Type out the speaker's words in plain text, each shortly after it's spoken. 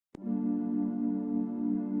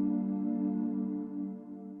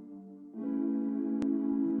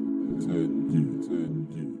When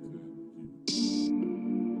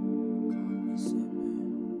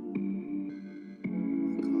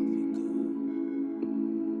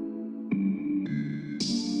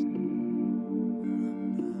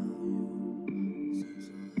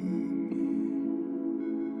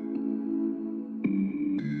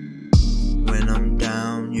I'm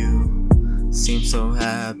down, you seem so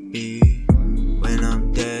happy. When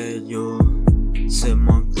I'm dead, you'll sit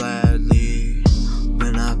more gladly.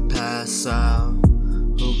 When I pass out,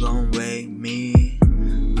 who gon' wake me?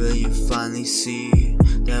 Will you finally see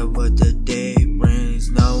that what the day brings?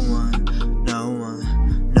 No one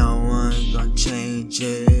gon' change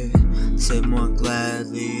it. Sit more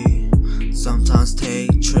gladly. Sometimes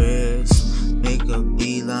take trips, make a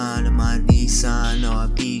beeline in my Nissan, or I'll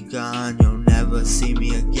be gone. You'll never see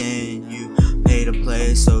me again. You pay to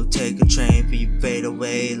play, so take a train for you fade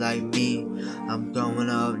away like me. I'm going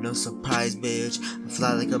up, no surprise, bitch. I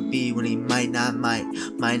fly like a bee when he might not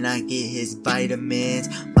get his vitamins.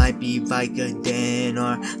 Might be vikodin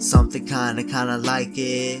or something kinda like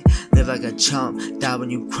it. Live like a chump, die when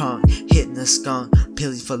you crunk. Hitting the skunk,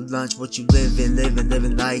 pillies for lunch. What you living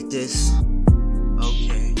like this?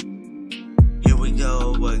 Okay, here we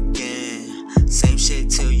go again. Same shit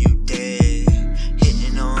till you dead.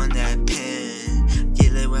 Hitting on that pen.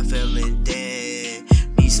 Get lit when feeling dead.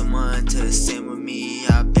 Need someone to sing with me.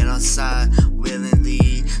 I've been outside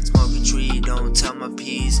willingly. Smoke a tree, don't tell my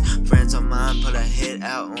peeps. Friends of mine put a hit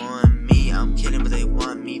out on me. I'm kidding, but they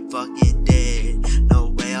want me fucking dead.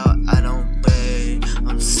 No way out, I don't beg.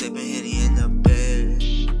 I'm sipping Henny in the bed.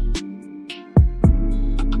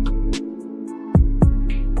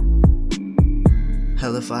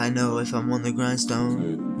 Hell if I know if I'm on the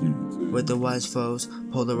grindstone. With the wise foes,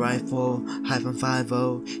 pull the rifle, hyphen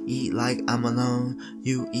 5-0, eat like I'm alone,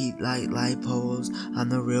 you eat like light poles, I'm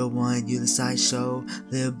the real one, you the sideshow,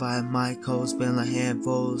 live by my code, spend like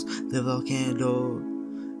handfuls, live all candle,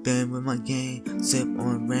 been with my gang, sip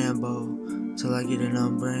on Rambo, till I get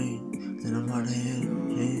an brain, then I'm hard to handle,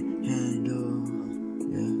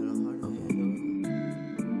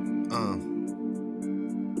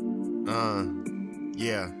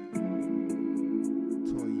 yeah.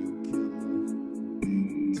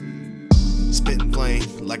 Spitting flame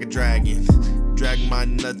like a dragon, dragging my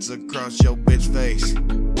nuts across your bitch face.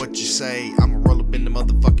 What you say? I'ma roll up in the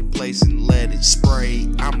motherfucking place and let it spray.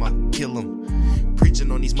 I'ma kill him.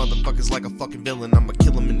 Preaching on these motherfuckers like a fucking villain. I'ma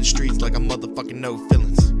kill him in the streets like a motherfucking no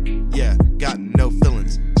feelings. Yeah, got no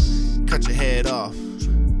feelings. Cut your head off.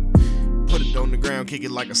 Put it on the ground, kick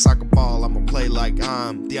it like a soccer ball. I'ma play like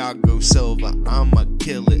I'm Thiago Silva. I'ma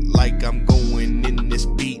kill it like I'm going in this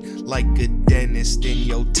beat like a dentist in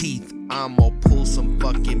your teeth. I'ma pull some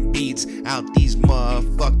fucking beats out these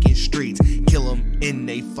motherfucking streets. Kill them in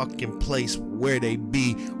they fucking place where they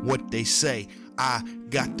be, what they say. I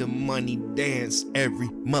got the money, dance every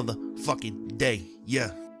motherfucking day,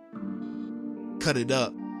 yeah. Cut it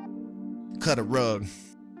up, cut a rug,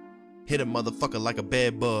 hit a motherfucker like a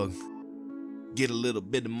bed bug. Get a little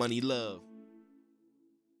bit of money love.